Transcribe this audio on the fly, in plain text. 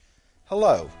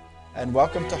Hello, and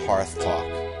welcome to Hearth Talk.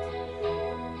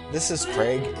 This is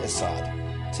Craig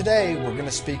Issod. Today we're going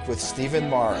to speak with Stephen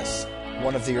Morris,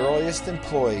 one of the earliest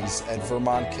employees at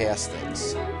Vermont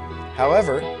Castings.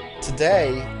 However,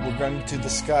 today we're going to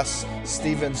discuss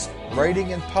Stephen's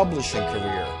writing and publishing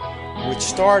career, which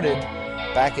started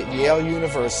back at Yale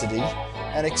University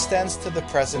and extends to the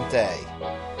present day.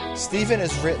 Stephen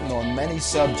has written on many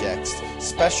subjects,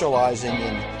 specializing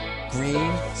in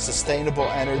green, sustainable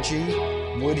energy,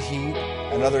 wood heat,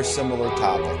 and other similar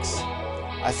topics.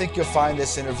 I think you'll find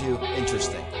this interview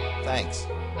interesting. Thanks.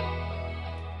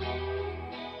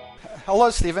 Hello,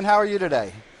 Stephen. How are you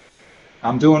today?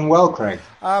 I'm doing well, Craig.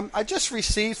 I just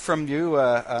received from you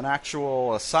an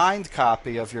actual signed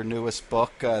copy of your newest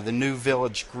book, The New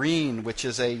Village Green, which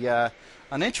is an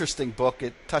interesting book.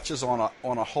 It touches on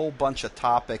a whole bunch of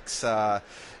topics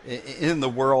in the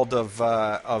world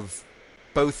of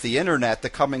both the internet, the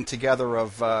coming together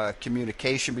of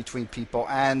communication between people,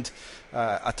 and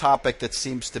a topic that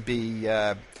seems to be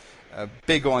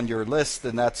big on your list,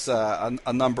 and that's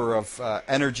a number of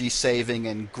energy saving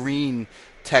and green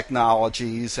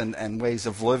technologies and ways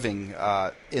of living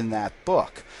in that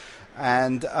book.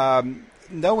 And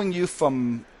knowing you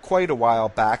from quite a while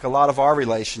back, a lot of our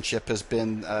relationship has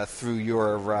been through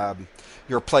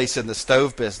your place in the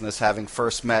stove business, having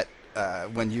first met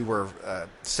when you were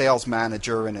sales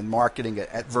manager and in marketing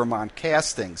at Vermont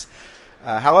Castings.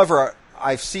 However,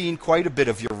 I've seen quite a bit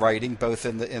of your writing, both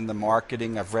in the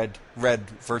marketing. I've read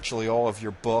virtually all of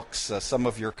your books, some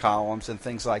of your columns, and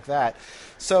things like that.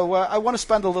 So I want to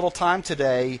spend a little time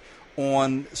today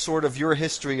on sort of your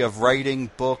history of writing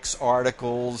books,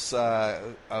 articles,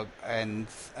 and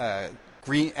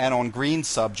on green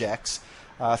subjects,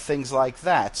 things like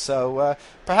that. So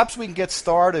perhaps we can get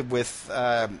started with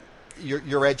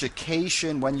your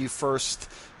education, when you first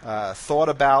thought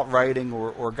about writing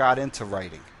or got into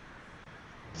writing.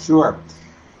 Sure.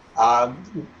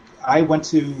 I went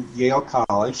to Yale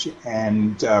College,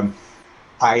 and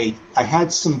I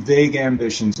had some vague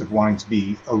ambitions of wanting to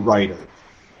be a writer.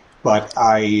 But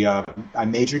I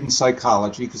majored in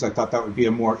psychology because I thought that would be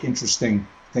a more interesting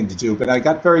thing to do. But I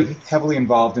got very heavily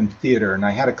involved in theater, and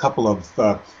I had a couple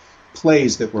of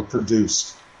plays that were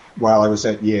produced while I was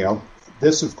at Yale.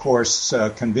 This, of course,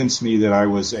 convinced me that I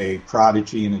was a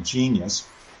prodigy and a genius.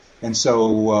 And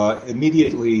so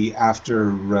immediately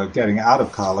after getting out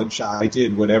of college, I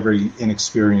did what every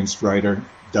inexperienced writer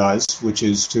does, which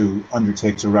is to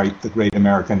undertake to write the great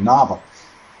American novel.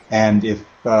 And if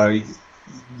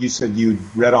you said you'd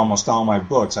read almost all my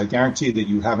books, I guarantee that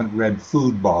you haven't read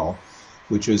Foodball,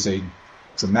 which is a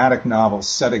dramatic novel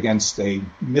set against a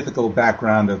mythical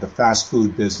background of the fast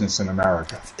food business in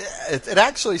America. It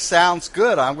actually sounds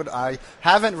good. I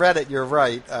haven't read it. You're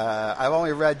right. I've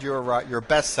only read your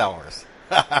bestsellers.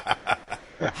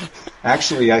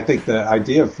 Actually, I think the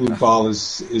idea of Foodball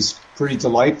is pretty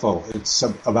delightful. It's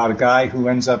about a guy who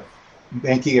ends up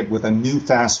making it with a new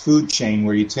fast food chain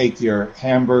where you take your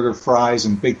hamburger, fries,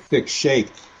 and big thick shake,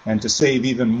 and to save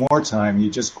even more time, you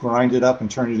just grind it up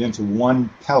and turn it into one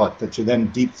pellet that you then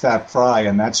deep fat fry,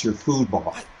 and that's your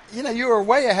Foodball. You know, you were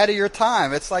way ahead of your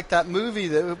time. It's like that movie.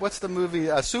 What's the movie?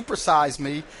 Super Size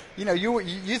Me. You know,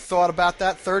 you thought about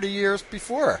that 30 years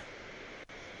before.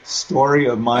 Story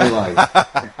of my life.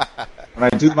 When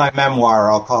I do my memoir,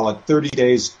 I'll call it 30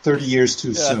 years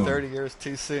too soon. 30 years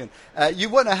too soon. You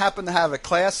wouldn't happen to have a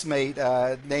classmate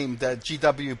named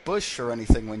G.W. Bush or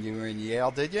anything when you were in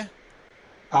Yale, did you?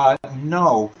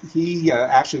 No, he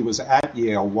actually was at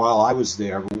Yale while I was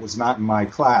there, but was not in my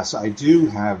class. I do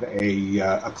have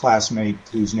a classmate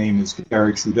whose name is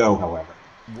Gary Trudeau, however,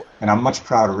 and I'm much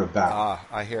prouder of that.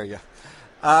 I hear you.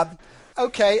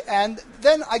 Okay, and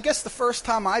then I guess the first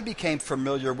time I became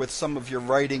familiar with some of your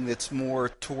writing that's more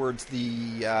towards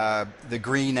the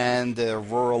green end,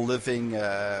 rural living,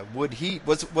 wood heat,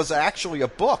 was actually a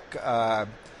book.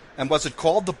 And was it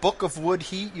called The Book of Wood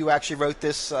Heat? You actually wrote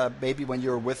this maybe when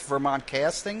you were with Vermont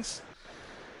Castings?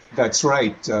 That's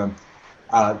right.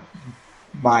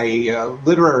 My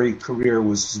literary career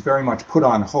was very much put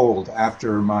on hold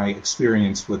after my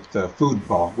experience with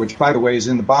Foodball, which, by the way, is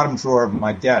in the bottom drawer of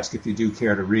my desk if you do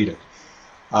care to read it.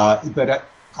 But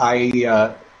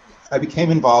I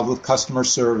became involved with customer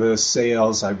service,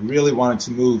 sales. I really wanted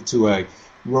to move to a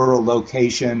rural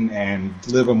location and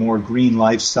live a more green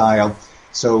lifestyle.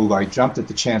 So I jumped at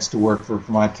the chance to work for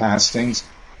Vermont Castings,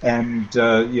 and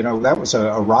that was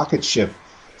a rocket ship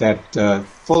that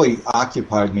fully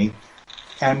occupied me.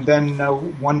 And then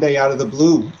one day out of the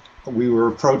blue, we were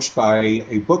approached by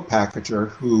a book packager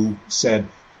who said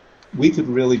we could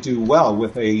really do well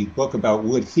with a book about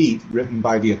wood heat written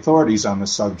by the authorities on the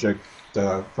subject,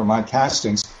 Vermont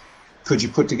Castings, could you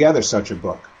put together such a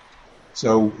book?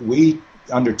 So we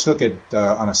undertook it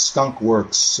on a Skunk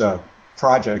Works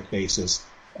project basis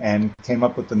and came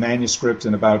up with the manuscript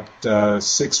in about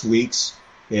 6 weeks.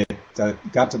 It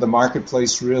got to the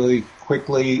marketplace really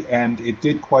quickly, and it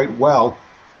did quite well.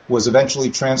 Was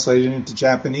eventually translated into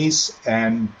Japanese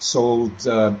and sold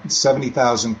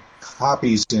 70,000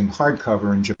 copies in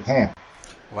hardcover in Japan.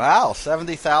 Wow,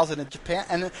 70,000 in Japan.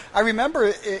 And I remember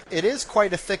it is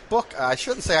quite a thick book. I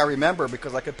shouldn't say I remember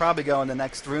because I could probably go in the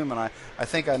next room and I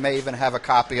think I may even have a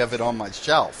copy of it on my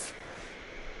shelf.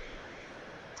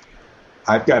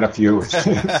 I've got a few.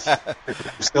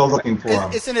 Still looking for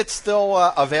them. Isn't it still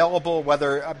available,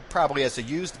 whether probably as a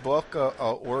used book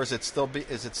or is it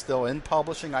still in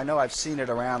publishing? I know I've seen it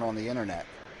around on the internet.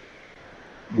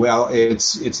 Well,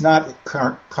 it's not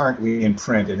currently in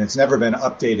print, and it's never been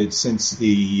updated since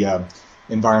the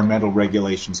environmental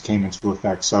regulations came into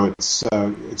effect. So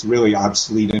it's really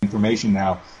obsolete information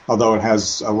now, although it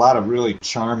has a lot of really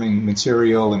charming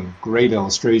material and great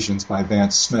illustrations by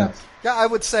Vance Smith. Yeah, I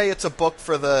would say it's a book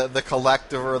for the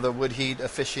collector or the wood heat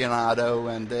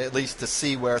aficionado, and at least to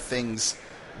see where things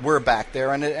were back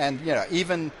there. And you know,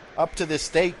 even up to this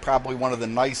date, probably one of the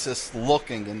nicest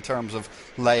looking in terms of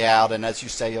layout and, as you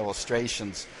say,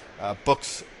 illustrations,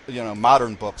 books, you know,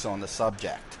 modern books on the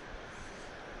subject.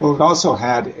 Well, it also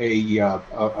had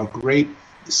a great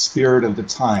spirit of the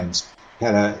times. It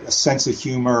had a sense of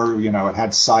humor. You know, it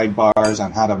had sidebars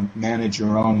on how to manage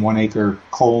your own 1 acre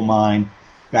coal mine,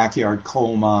 backyard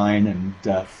coal mine,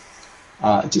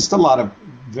 and just a lot of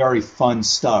very fun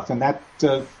stuff. And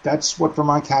that's what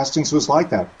Vermont Castings was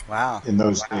like that. Wow. In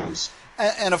those days.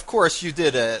 And of course, you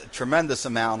did a tremendous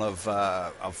amount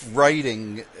of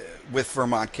writing with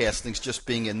Vermont Castings, just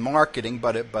being in marketing,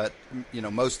 but you know,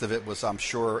 most of it was, I'm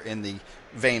sure, in the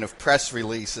vein of press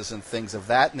releases and things of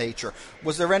that nature.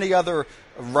 Was there any other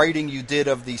writing you did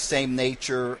of the same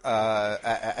nature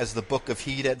as the Book of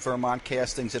Heat at Vermont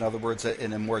Castings? In other words,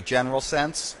 in a more general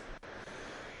sense?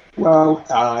 Well,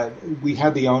 we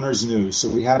had the owner's news, so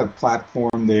we had a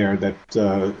platform there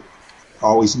that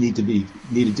always needed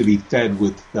to be fed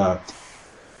with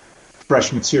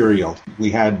fresh material.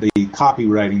 We had the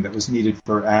copywriting that was needed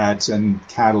for ads and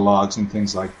catalogs and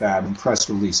things like that, and press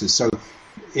releases. So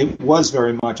it was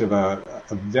very much of a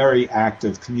very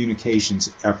active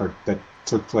communications effort that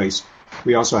took place.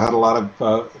 We also had a lot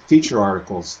of feature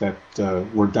articles that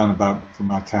were done about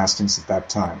Vermont Castings at that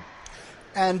time.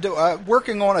 And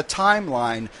working on a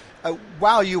timeline,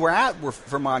 while you were at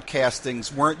Vermont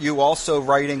Castings, weren't you also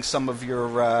writing some of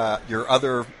your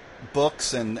other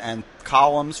books and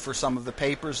columns for some of the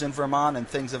papers in Vermont and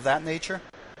things of that nature?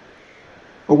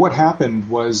 Well, what happened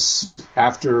was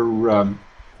after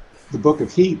the Book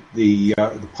of Heat, the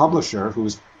publisher, who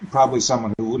was probably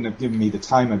someone who wouldn't have given me the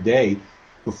time of day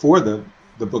before the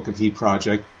Book of Heat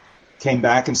project, came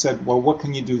back and said, well, what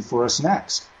can you do for us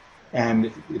next?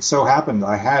 And it so happened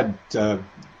I had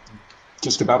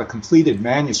just about a completed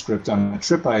manuscript on a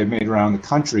trip I had made around the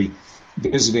country,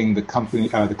 visiting the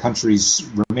country's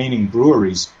remaining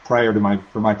breweries prior to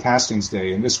my Castings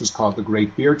day, and this was called the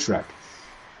Great Beer Trek.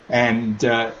 And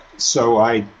so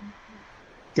I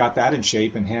got that in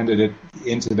shape and handed it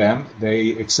into them.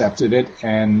 They accepted it,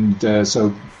 and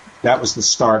so that was the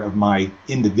start of my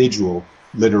individual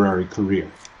literary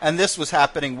career. And this was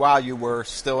happening while you were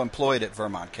still employed at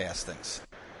Vermont Castings.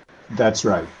 That's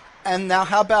right. And now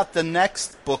how about the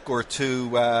next book or two?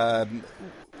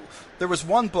 There was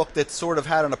one book that sort of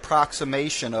had an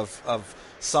approximation of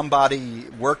somebody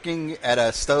working at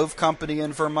a stove company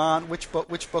in Vermont. Which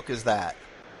book is that?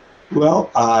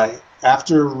 Well,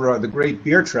 after the Great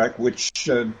Beer Trek, which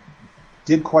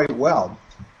did quite well,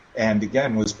 and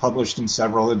again was published in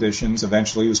several editions,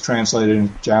 eventually was translated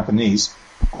into Japanese.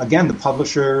 Again, the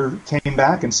publisher came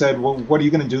back and said, well, what are you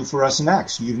going to do for us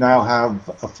next? You now have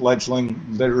a fledgling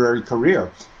literary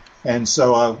career. And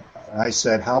so I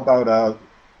said, how about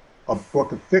a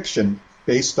book of fiction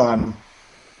based on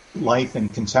life in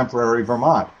contemporary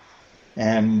Vermont?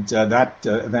 And that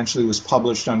eventually was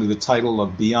published under the title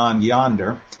of Beyond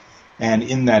Yonder. And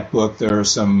in that book, there are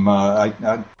some,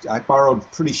 I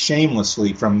borrowed pretty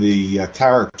shamelessly from the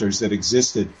characters that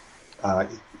existed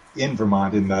in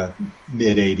Vermont in the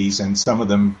mid-'80s, and some of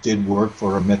them did work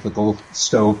for a mythical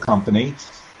stove company.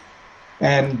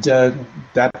 And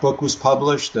that book was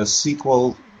published. A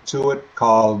sequel to it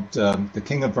called The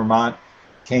King of Vermont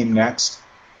came next.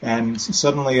 And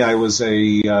suddenly I was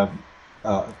a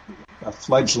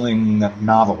fledgling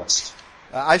novelist.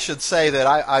 I should say that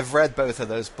I've read both of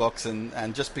those books,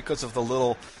 and just because of the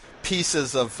little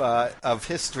pieces of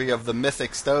history of the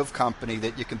Mythic Stove Company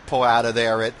that you can pull out of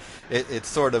there, it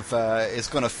sort of is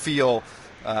going to feel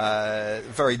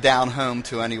very down home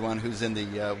to anyone who's in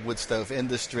the wood stove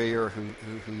industry or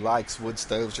who likes wood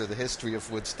stoves or the history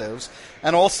of wood stoves.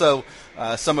 And also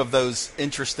some of those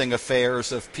interesting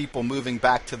affairs of people moving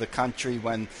back to the country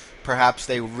when perhaps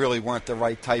they really weren't the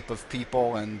right type of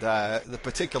people, and the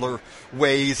particular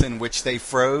ways in which they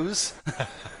froze.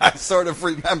 I sort of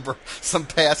remember some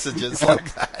passages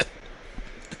like that.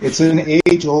 It's an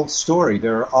age-old story.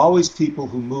 There are always people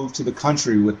who move to the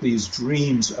country with these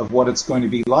dreams of what it's going to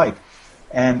be like.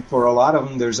 And for a lot of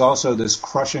them, there's also this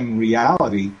crushing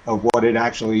reality of what it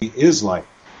actually is like.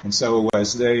 And so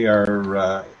as they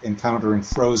are encountering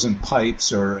frozen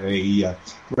pipes or a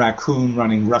raccoon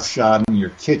running roughshod in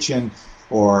your kitchen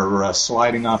or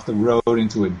sliding off the road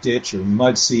into a ditch or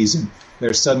mud season,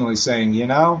 they're suddenly saying,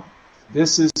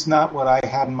 this is not what I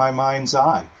had in my mind's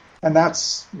eye. And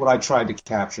that's what I tried to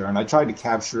capture. And I tried to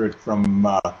capture it from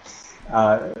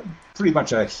pretty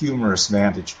much a humorous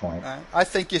vantage point. I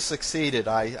think you succeeded.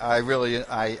 I really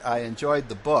enjoyed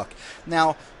the book.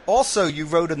 Now, also, you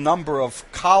wrote a number of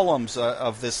columns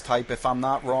of this type, if I'm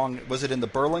not wrong. Was it in the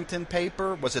Burlington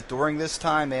paper? Was it during this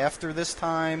time, after this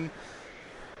time?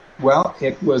 Well,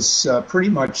 it was pretty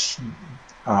much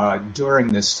during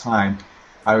this time.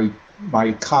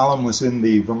 My column was in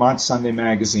the Vermont Sunday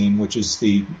Magazine, which is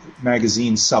the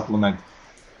magazine supplement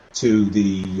to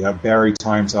the Barrie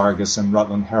Times Argus and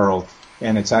Rutland Herald,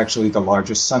 and it's actually the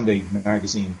largest Sunday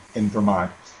magazine in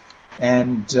Vermont.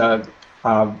 And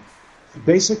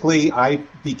basically, I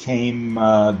became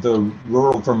the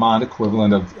rural Vermont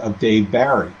equivalent of Dave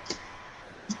Barrie.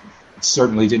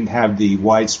 Certainly didn't have the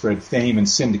widespread fame and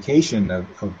syndication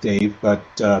of Dave, but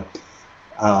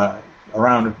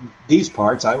around these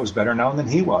parts, I was better known than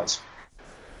he was.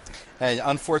 And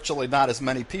unfortunately, not as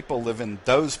many people live in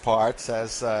those parts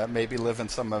as maybe live in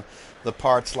some of the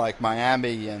parts like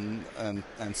Miami and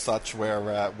such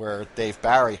where Dave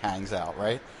Barrie hangs out,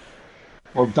 right?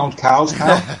 Well, don't cows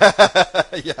count?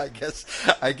 Yeah,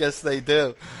 I guess they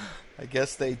do.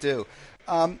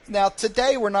 Now,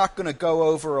 today we're not going to go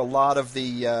over a lot of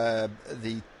the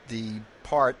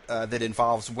part that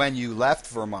involves when you left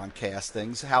Vermont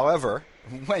Castings. However,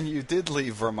 when you did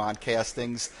leave Vermont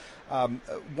Castings,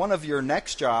 one of your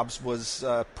next jobs was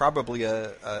probably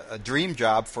a dream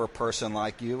job for a person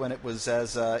like you, and it was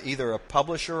as either a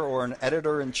publisher or an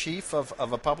editor-in-chief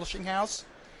of a publishing house?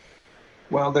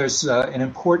 Well, there's an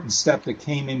important step that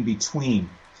came in between,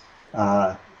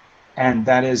 and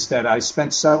that is that I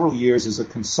spent several years as a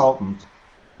consultant,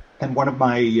 and one of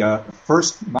my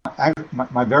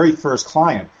my very first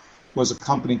client was a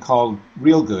company called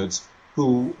Real Goods,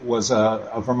 who was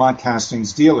a Vermont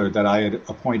Castings dealer that I had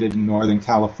appointed in Northern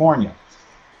California.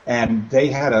 And they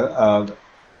had a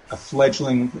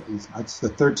fledgling, it's the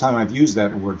third time I've used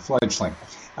that word, fledgling.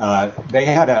 They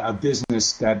had a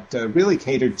business that really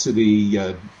catered to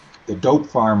the dope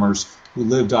farmers who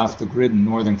lived off the grid in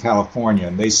Northern California.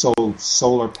 And they sold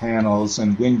solar panels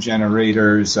and wind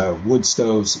generators, wood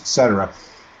stoves, etc.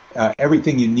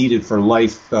 Everything you needed for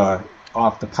life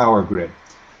off the power grid.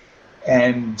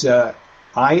 And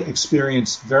I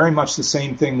experienced very much the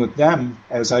same thing with them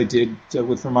as I did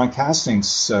with Vermont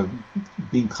Castings,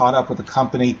 being caught up with a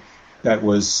company that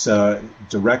was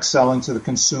direct selling to the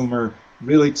consumer,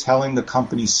 really telling the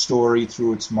company's story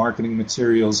through its marketing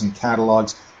materials and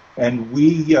catalogs. And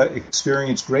we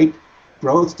experienced great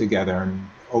growth together. And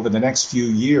over the next few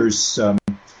years,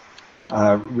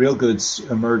 Real Goods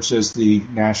emerged as the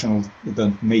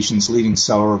nation's leading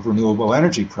seller of renewable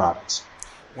energy products.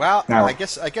 Well, now, I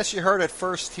guess you heard it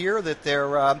first here that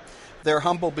their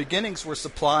humble beginnings were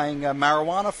supplying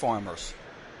marijuana farmers.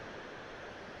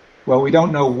 Well, we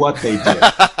don't know what they did.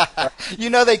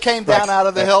 They came down out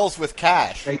of the hills with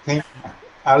cash. They came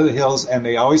out of the hills, and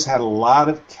they always had a lot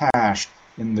of cash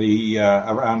in the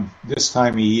around this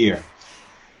time of year.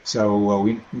 So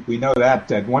we know that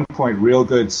at one point, Real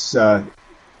Goods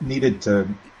needed to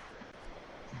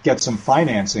get some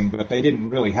financing, but they didn't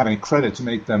really have any credit to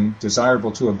make them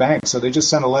desirable to a bank. So they just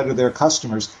sent a letter to their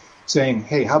customers saying,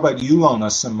 hey, how about you loan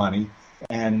us some money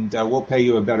and we'll pay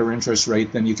you a better interest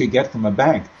rate than you could get from a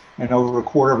bank. And over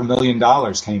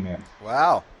 $250,000 came in.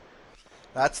 Wow.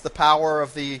 That's the power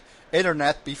of the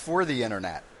Internet before the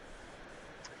Internet.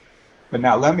 But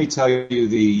now let me tell you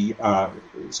the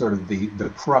sort of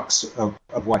the crux of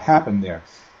what happened there.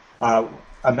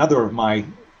 Another of my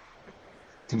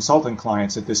consulting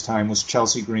clients at this time was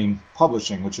Chelsea Green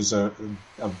Publishing, which is a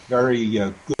very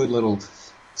good little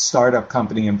startup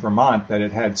company in Vermont that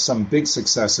had had some big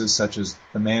successes, such as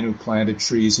The Man Who Planted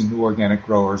Trees and New Organic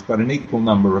Growers, but an equal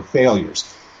number of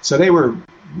failures. So they were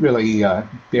really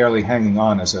barely hanging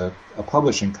on as a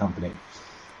publishing company.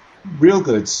 Real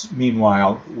Goods,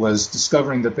 meanwhile, was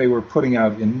discovering that they were putting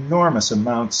out enormous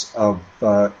amounts of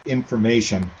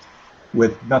information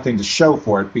with nothing to show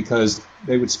for it, because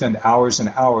they would spend hours and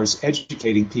hours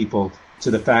educating people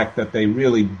to the fact that they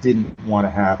really didn't want to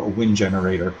have a wind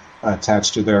generator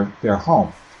attached to their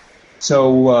home.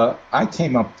 So I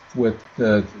came up with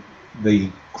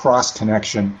the cross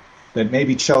connection that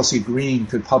maybe Chelsea Green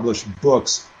could publish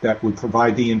books that would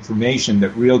provide the information that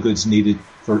Real Goods needed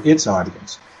for its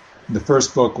audience. The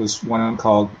first book was one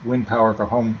called Wind Power for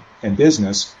Home and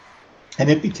Business, and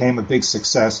it became a big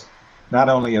success, not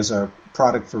only as a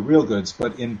product for Real Goods,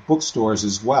 but in bookstores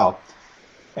as well.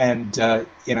 And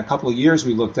in a couple of years,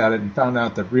 we looked at it and found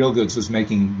out that Real Goods was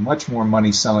making much more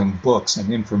money selling books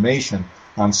and information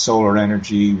on solar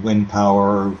energy, wind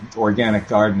power, organic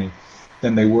gardening,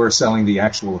 than they were selling the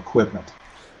actual equipment.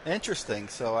 Interesting.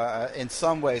 So in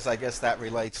some ways, I guess that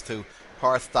relates to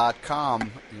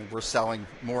Hearth.com. We're selling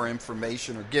more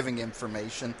information or giving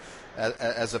information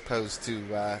as opposed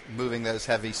to moving those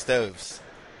heavy stoves.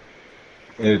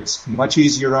 It's much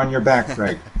easier on your back,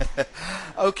 Craig.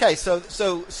 Okay, so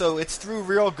it's through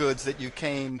Real Goods that you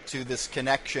came to this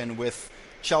connection with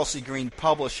Chelsea Green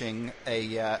Publishing,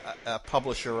 a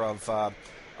publisher of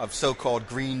so-called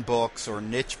green books or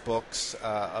niche books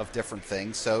of different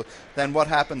things. So then, what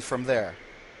happened from there?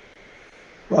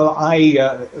 Well,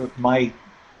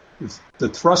 the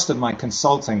thrust of my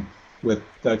consulting with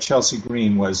Chelsea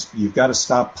Green was, you've got to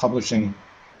stop publishing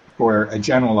for a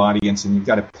general audience, and you've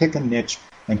got to pick a niche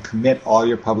and commit all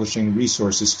your publishing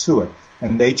resources to it.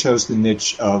 And they chose the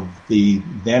niche of the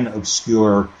then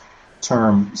obscure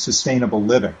term sustainable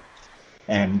living.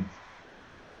 And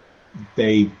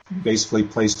they basically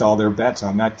placed all their bets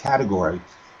on that category.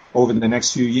 Over the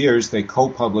next few years, they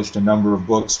co-published a number of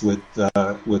books with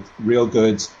Real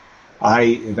Goods. I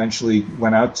eventually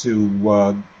went out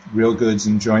to Real Goods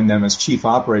and joined them as chief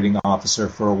operating officer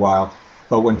for a while.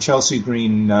 But when Chelsea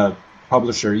Green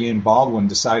publisher Ian Baldwin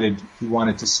decided he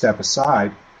wanted to step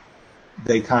aside,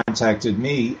 they contacted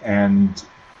me, and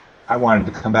I wanted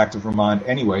to come back to Vermont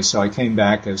anyway, so I came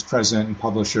back as president and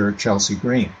publisher at Chelsea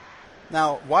Green.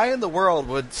 Now, why in the world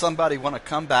would somebody want to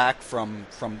come back from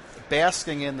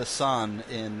basking in the sun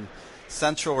in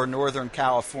Central or Northern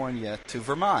California to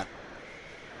Vermont?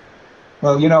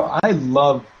 Well, I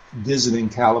love visiting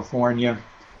California,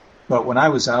 but when I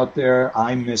was out there,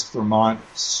 I missed Vermont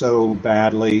so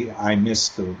badly. I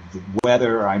missed the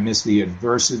weather. I missed the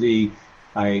adversity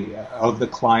of the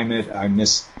climate. I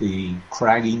missed the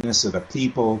cragginess of the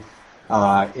people.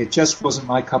 It just wasn't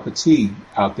my cup of tea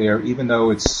out there, even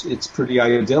though it's pretty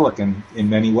idyllic in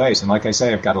many ways. And like I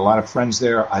say, I've got a lot of friends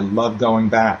there. I love going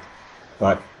back.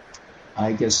 But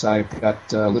I guess I've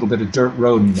got a little bit of dirt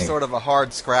road in me. Sort of a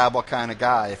hard scrabble kind of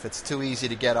guy. If it's too easy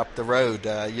to get up the road,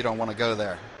 you don't want to go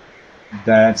there.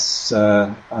 That's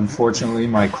unfortunately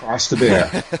my cross to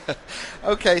bear.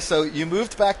 Okay, so you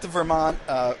moved back to Vermont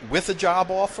with a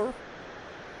job offer?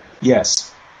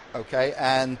 Yes. Okay,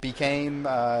 and became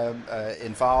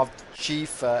involved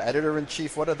chief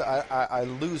editor-in-chief. What are I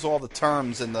lose all the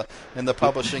terms in the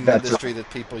publishing industry that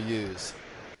people use.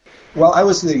 Well, I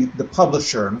was the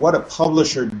publisher, and what a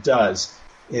publisher does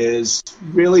is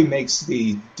really makes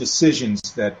the decisions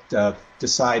that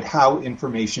decide how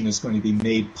information is going to be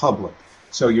made public.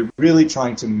 So you're really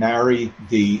trying to marry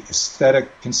the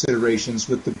aesthetic considerations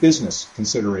with the business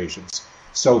considerations.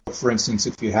 So, for instance,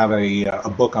 if you have a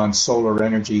book on solar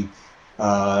energy,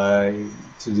 to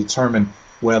determine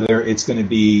whether it's going to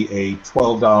be a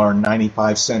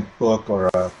 $12.95 book or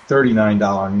a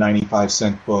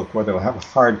 $39.95 book, whether it'll have a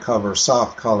hardcover,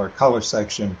 soft color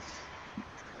section,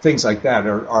 things like that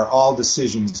are all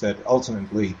decisions that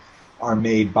ultimately are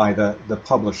made by the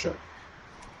publisher.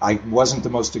 I wasn't the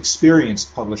most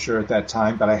experienced publisher at that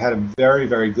time, but I had a very,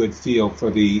 very good feel for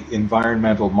the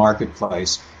environmental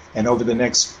marketplace. And over the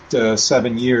next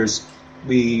 7 years,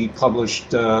 we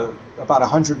published about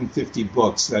 150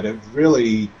 books that have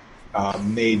really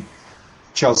made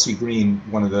Chelsea Green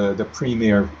one of the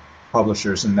premier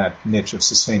publishers in that niche of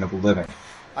sustainable living.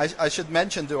 I should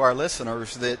mention to our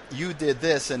listeners that you did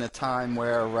this in a time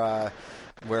where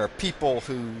people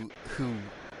who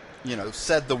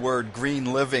said the word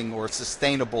green living or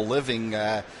sustainable living,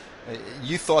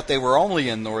 you thought they were only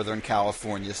in Northern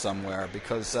California somewhere,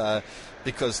 because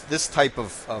this type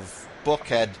of book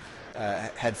had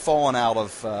fallen out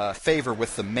of favor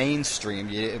with the mainstream.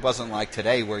 It wasn't like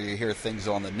today where you hear things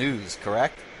on the news,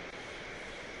 correct?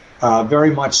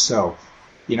 Very much so.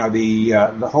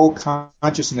 The whole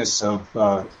consciousness of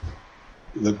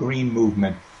the green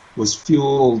movement was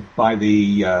fueled by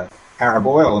the Arab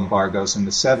oil embargoes in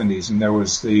the 70s, and there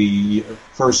was the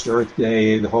first Earth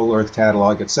Day, the whole Earth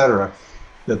catalog, etc.,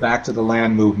 the Back to the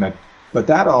Land movement. But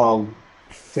that all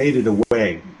faded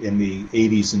away in the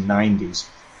 80s and 90s.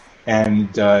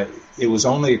 And it was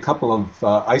only a couple of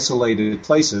isolated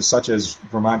places, such as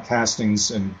Vermont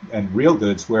Castings and Real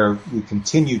Goods, where we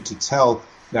continued to tell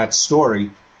that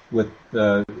story with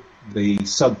the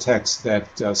subtext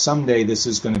that someday this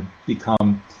is going to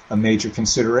become a major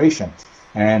consideration.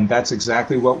 And that's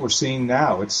exactly what we're seeing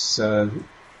now. It's we're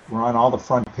on all the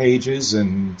front pages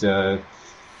and the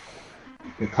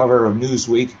cover of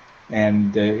Newsweek,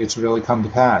 and it's really come to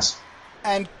pass.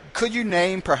 And could you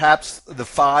name perhaps the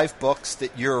 5 books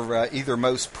that you're either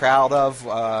most proud of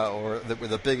or that were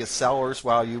the biggest sellers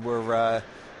while you were,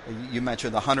 you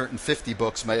mentioned 150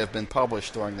 books may have been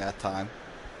published during that time?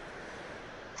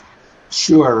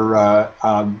 Sure.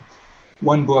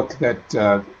 One book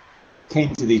that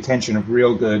came to the attention of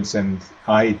Real Goods, and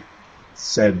I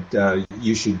said,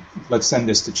 let's send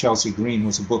this to Chelsea Green,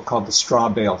 was a book called The Straw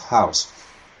Bale House,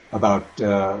 about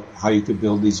how you could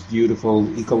build these beautiful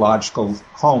ecological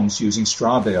homes using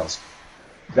straw bales.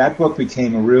 That book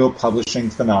became a real publishing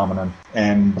phenomenon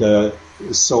and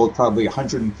sold probably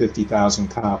 150,000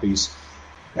 copies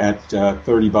at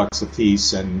 $30 a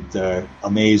piece, and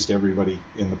amazed everybody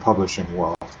in the publishing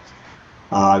world.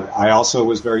 I also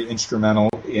was very instrumental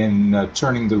in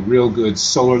turning the Real Goods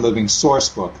Solar Living Source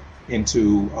Book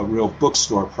into a real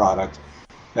bookstore product.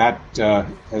 That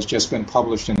has just been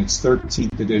published in its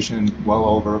 13th edition, well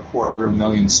over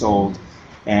 250,000 sold,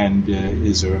 and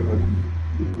is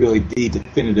really the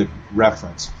definitive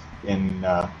reference in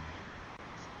the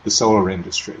solar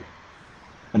industry.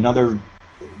 Another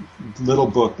little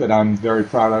book that I'm very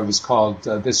proud of is called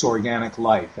This Organic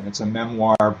Life, and it's a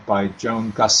memoir by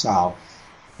Joan Gassal.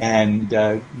 And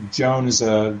Joan is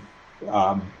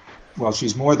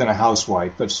she's more than a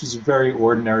housewife, but she's a very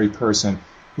ordinary person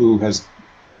who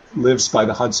lives by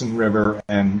the Hudson River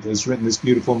and has written this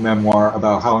beautiful memoir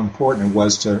about how important it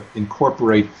was to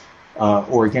incorporate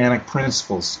organic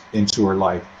principles into her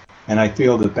life. And I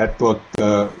feel that book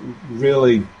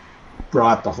really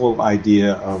brought the whole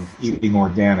idea of eating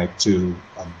organic to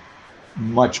a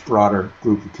much broader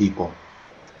group of people.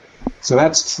 So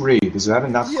that's 3. Is that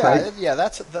enough, Craig? Yeah,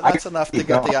 that's enough to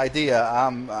get the idea.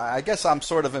 I guess I'm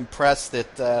sort of impressed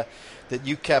that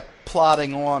you kept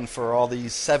plodding on for all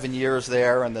these 7 years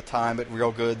there, and the time at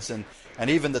Real Goods, and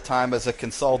even the time as a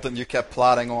consultant. You kept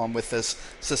plodding on with this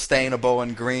sustainable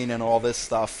and green and all this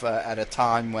stuff at a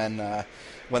time when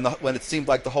it seemed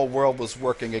like the whole world was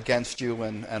working against you,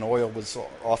 and oil was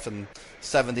often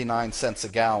 79 cents a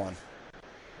gallon.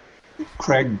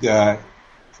 Craig,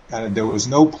 there was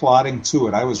no plodding to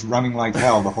it. I was running like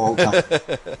hell the whole time.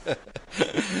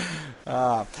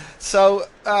 So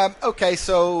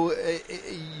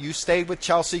you stayed with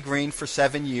Chelsea Green for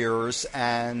 7 years,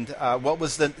 and what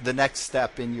was the next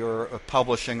step in your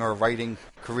publishing or writing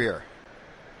career?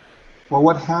 Well,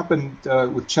 what happened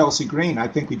with Chelsea Green, I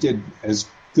think we did as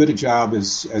good a job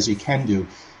as you can do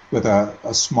with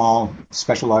a small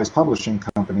specialized publishing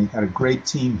company. Had a great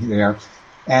team there.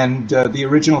 And the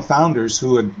original founders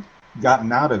who had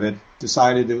gotten out of it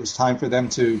decided it was time for them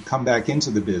to come back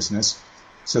into the business.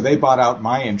 So they bought out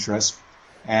my interest,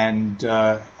 and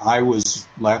I was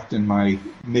left in my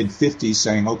mid-50s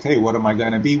saying, okay, what am I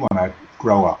going to be when I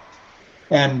grow up?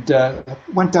 And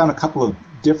went down a couple of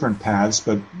different paths,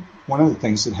 but one of the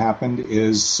things that happened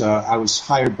is I was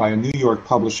hired by a New York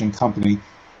publishing company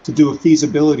to do a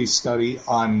feasibility study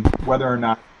on whether or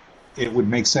not it would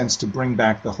make sense to bring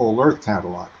back the whole Earth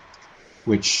catalog,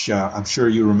 which I'm sure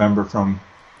you remember from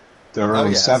the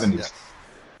early 70s. Yes.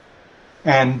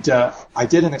 And I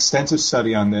did an extensive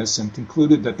study on this and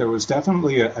concluded that there was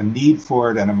definitely a need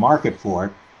for it and a market for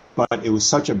it, but it was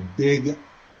such a big,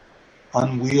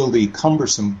 unwieldy,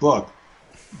 cumbersome book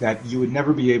that you would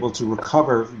never be able to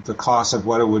recover the cost of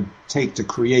what it would take to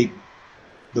create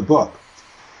the book.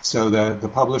 So the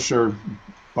publisher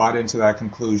bought into that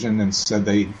conclusion and said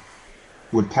they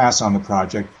would pass on the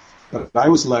project. But I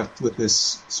was left with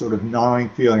this sort of gnawing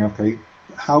feeling, okay,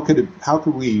 how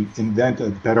could we invent a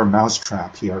better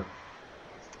mousetrap here?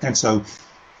 And so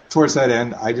towards that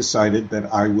end, I decided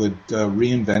that I would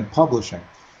reinvent publishing.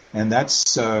 And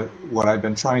that's what I've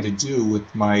been trying to do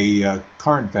with my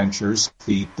current ventures,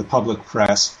 the public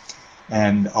press,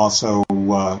 and also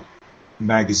a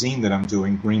magazine that I'm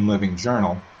doing, Green Living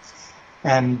Journal.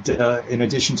 And in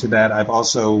addition to that, I've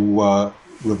also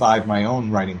revive my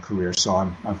own writing career, so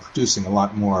I'm producing a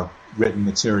lot more written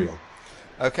material.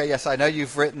 Okay, yes, I know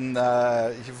you've written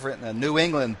a New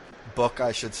England book,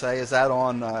 I should say. Is that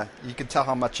on? You can tell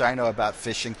how much I know about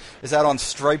fishing. Is that on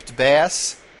striped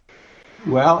bass?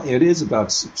 Well, it is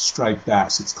about striped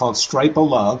bass. It's called Stripe o'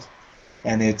 Love,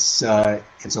 and it's a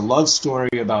love story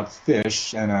about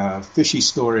fish and a fishy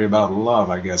story about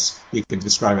love, I guess you could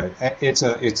describe it. It's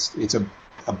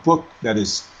a book that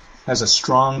has a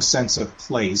strong sense of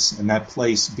place, and that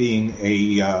place being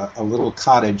a little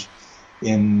cottage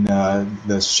in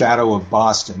the shadow of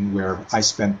Boston, where I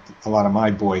spent a lot of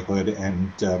my boyhood,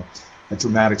 and a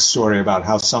dramatic story about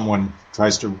how someone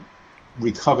tries to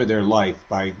recover their life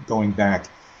by going back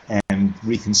and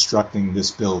reconstructing this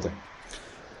building.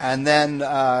 And then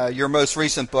your most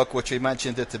recent book, which we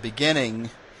mentioned at the beginning,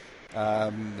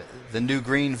 The New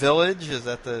Green Village. Is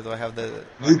that do I have the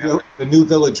New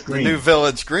Village Green? The New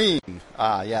Village Green.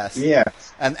 Ah, yes. Yeah.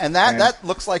 And that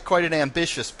looks like quite an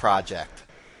ambitious project.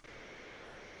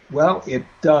 Well, it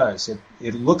does.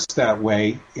 It looks that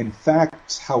way. In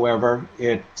fact, however,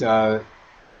 it's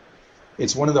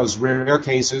one of those rare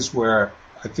cases where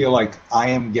I feel like I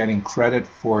am getting credit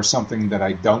for something that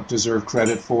I don't deserve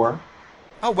credit for.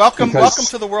 Oh, welcome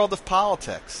to the world of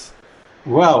politics.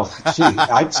 Well, gee,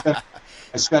 I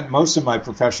spent most of my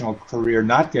professional career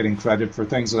not getting credit for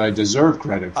things that I deserve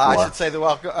credit for. I should say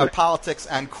politics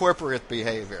and corporate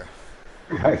behavior.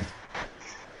 Right.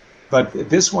 But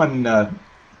this one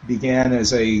began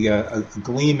as a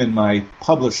gleam in my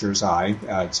publisher's eye.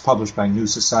 It's published by New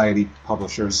Society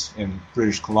Publishers in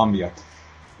British Columbia,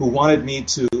 who wanted me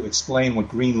to explain what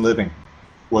green living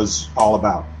was all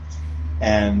about.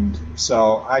 And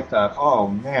so I thought, oh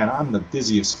man, I'm the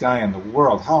busiest guy in the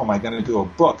world. How am I going to do a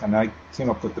book? And I came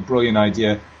up with the brilliant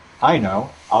idea, I know,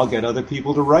 I'll get other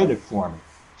people to write it for me.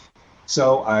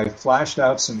 So I flashed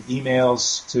out some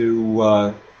emails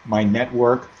to my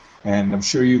network, and I'm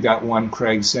sure you got one,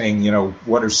 Craig, saying,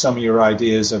 what are some of your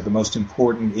ideas of the most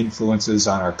important influences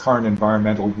on our current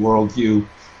environmental worldview?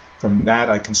 From that,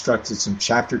 I constructed some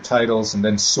chapter titles and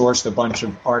then sourced a bunch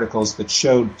of articles that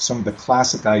showed some of the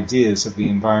classic ideas of the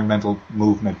environmental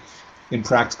movement in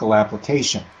practical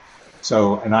application.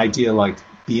 So an idea like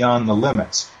beyond the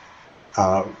limits,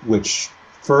 which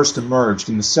first emerged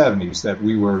in the 70s, that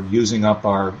we were using up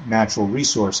our natural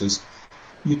resources.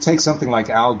 You take something like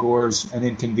Al Gore's An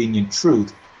Inconvenient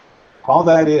Truth, all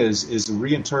that is a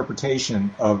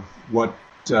reinterpretation of what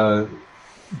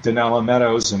Donella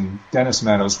Meadows and Dennis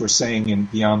Meadows were saying in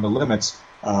Beyond the Limits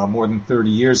more than 30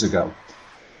 years ago.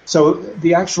 So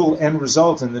the actual end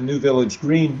result in the New Village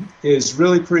Green is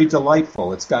really pretty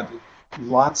delightful. It's got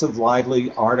lots of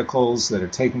lively articles that are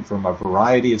taken from a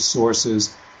variety of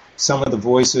sources. Some of the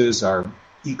voices are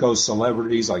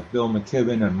eco-celebrities like Bill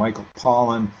McKibben and Michael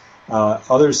Pollan.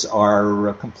 Others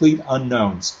are complete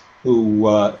unknowns who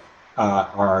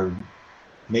are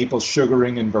maple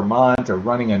sugaring in Vermont, or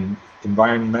running an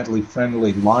environmentally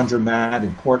friendly laundromat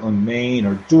in Portland, Maine,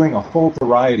 or doing a whole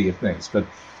variety of things. But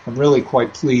I'm really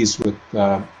quite pleased with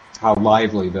how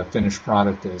lively the finished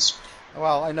product is.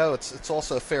 Well, I know it's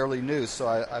also fairly new, so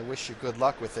I wish you good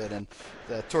luck with it. And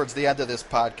towards the end of this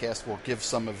podcast, we'll give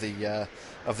some of the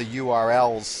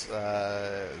URLs,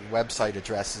 website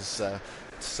addresses,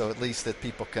 so at least that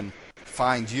people can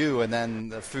find you, and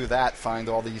then through that find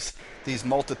all these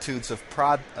multitudes of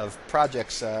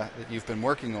projects that you've been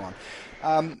working on.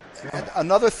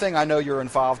 Another thing I know you're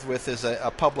involved with is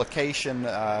a publication,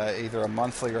 either a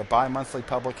monthly or bi-monthly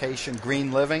publication,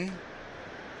 Green Living.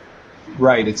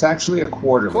 Right, it's actually a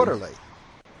quarterly. Quarterly.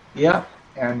 Yeah,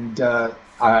 and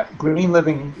Green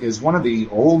Living is one of the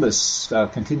oldest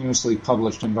continuously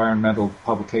published environmental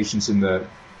publications in the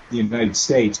United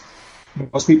States.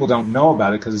 Most people don't know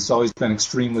about it because it's always been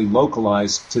extremely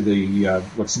localized to the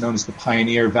what's known as the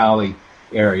Pioneer Valley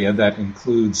area. That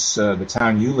includes the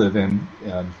town you live in,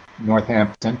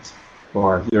 Northampton,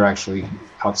 or you're actually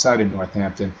outside of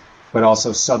Northampton, but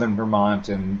also southern Vermont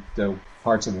and the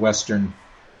parts of western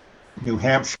New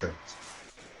Hampshire.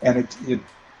 And it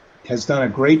has done a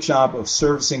great job of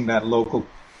servicing that local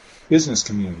business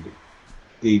community.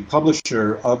 The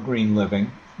publisher of Green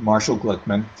Living, Marshall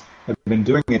Glickman, had been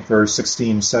doing it for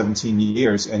 16, 17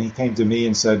 years, and he came to me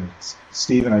and said,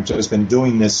 Stephen, I've just been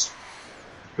doing this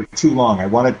for too long. I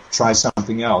want to try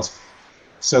something else.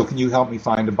 So can you help me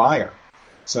find a buyer?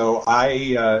 So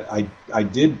I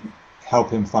did help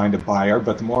him find a buyer,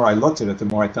 but the more I looked at it, the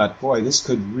more I thought, boy, this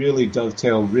could really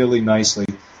dovetail really nicely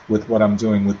with what I'm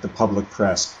doing with the public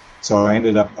press. So I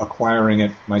ended up acquiring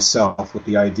it myself with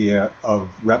the idea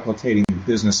of replicating the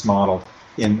business model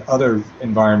in other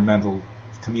environmental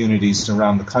communities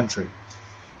around the country.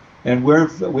 And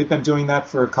we've been doing that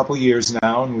for a couple years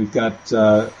now, and we've got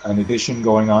an edition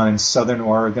going on in Southern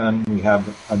Oregon. We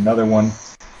have another one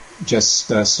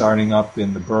just starting up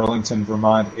in the Burlington,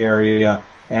 Vermont area,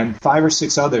 and 5 or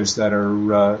 6 others that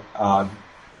are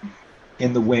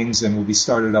in the wings and will be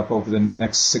started up over the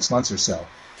next 6 months or so.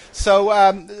 So,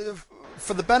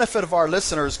 for the benefit of our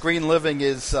listeners, Green Living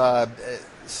is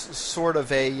sort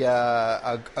of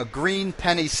a green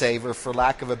penny saver, for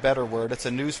lack of a better word. It's a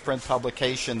newsprint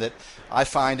publication that I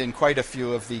find in quite a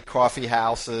few of the coffee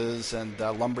houses and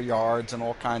lumber yards and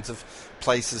all kinds of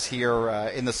places here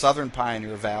in the Southern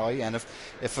Pioneer Valley. And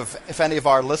if any of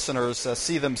our listeners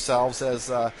see themselves as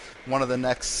one of the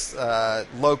next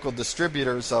local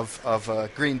distributors of a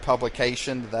green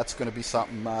publication, that's going to be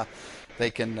something they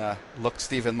can look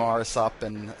Stephen Morris up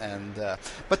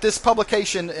but this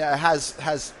publication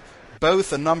has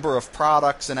both a number of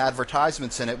products and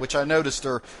advertisements in it, which I noticed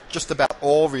are just about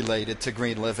all related to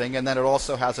green living, and then it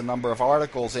also has a number of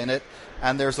articles in it,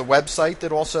 and there's a website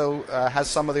that also has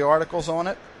some of the articles on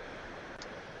it.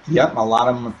 Yep, a lot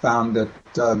of them are found at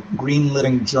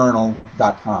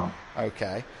greenlivingjournal.com.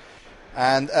 Okay.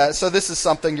 And so this is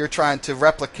something you're trying to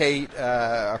replicate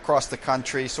across the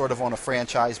country, sort of on a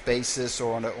franchise basis,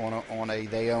 or on a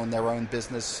they own their own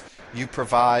business. You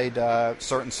provide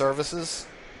certain services.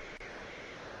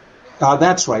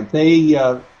 That's right. They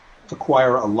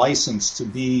acquire a license to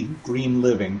be green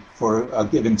living for a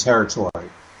given territory,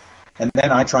 and then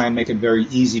I try and make it very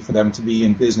easy for them to be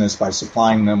in business by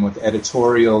supplying them with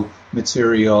editorial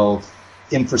material,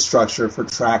 infrastructure for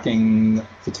tracking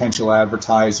potential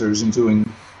advertisers and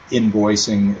doing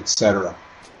invoicing, etc.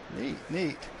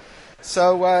 Neat.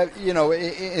 So,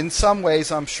 in some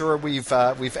ways, I'm sure we've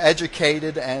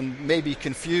educated and maybe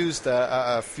confused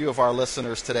a few of our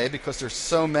listeners today, because there's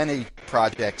so many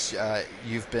projects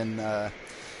you've been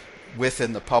with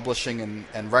in the publishing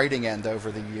and writing end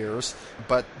over the years.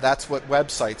 But that's what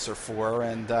websites are for.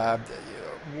 And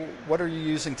what are you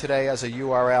using today as a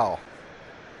URL?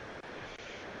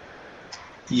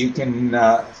 You can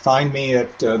find me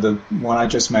at the one I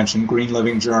just mentioned,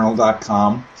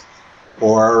 greenlivingjournal.com,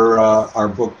 or our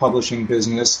book publishing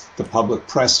business,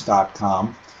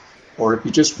 thepublicpress.com. Or if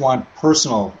you just want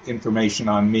personal information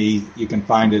on me, you can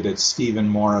find it at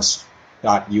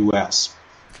stephenmorris.us.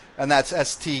 And that's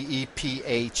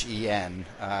STEPHEN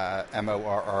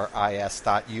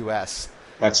MORRIS.US.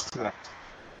 That's correct.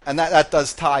 And that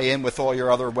does tie in with all your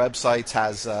other websites,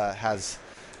 has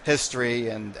history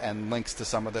and links to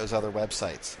some of those other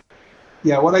websites.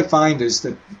 Yeah, what I find is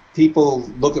that people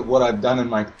look at what I've done in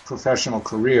my professional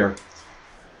career,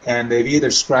 and they've either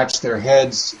scratched their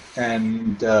heads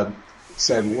and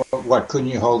said, what, couldn't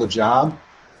you hold a job?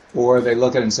 Or they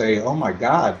look at it and say, oh my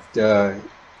God,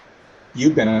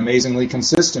 you've been amazingly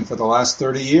consistent for the last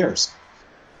 30 years.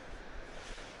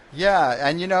 Yeah,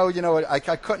 and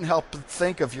I couldn't help but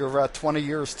think of your 20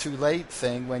 years too late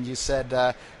thing when you said,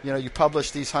 you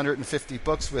published these 150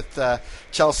 books with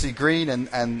Chelsea Green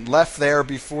and left there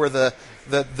before the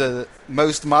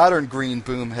most modern green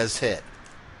boom has hit.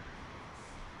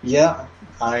 Yeah,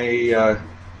 I'm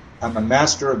a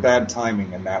master of bad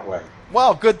timing in that way.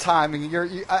 Well, good timing.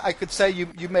 I could say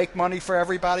you make money for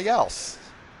everybody else.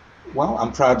 Well,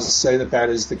 I'm proud to say that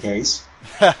is the case.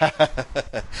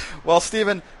 Well,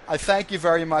 Stephen, I thank you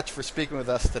very much for speaking with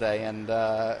us today, and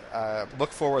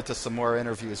look forward to some more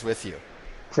interviews with you.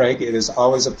 Craig, it is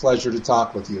always a pleasure to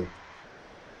talk with you.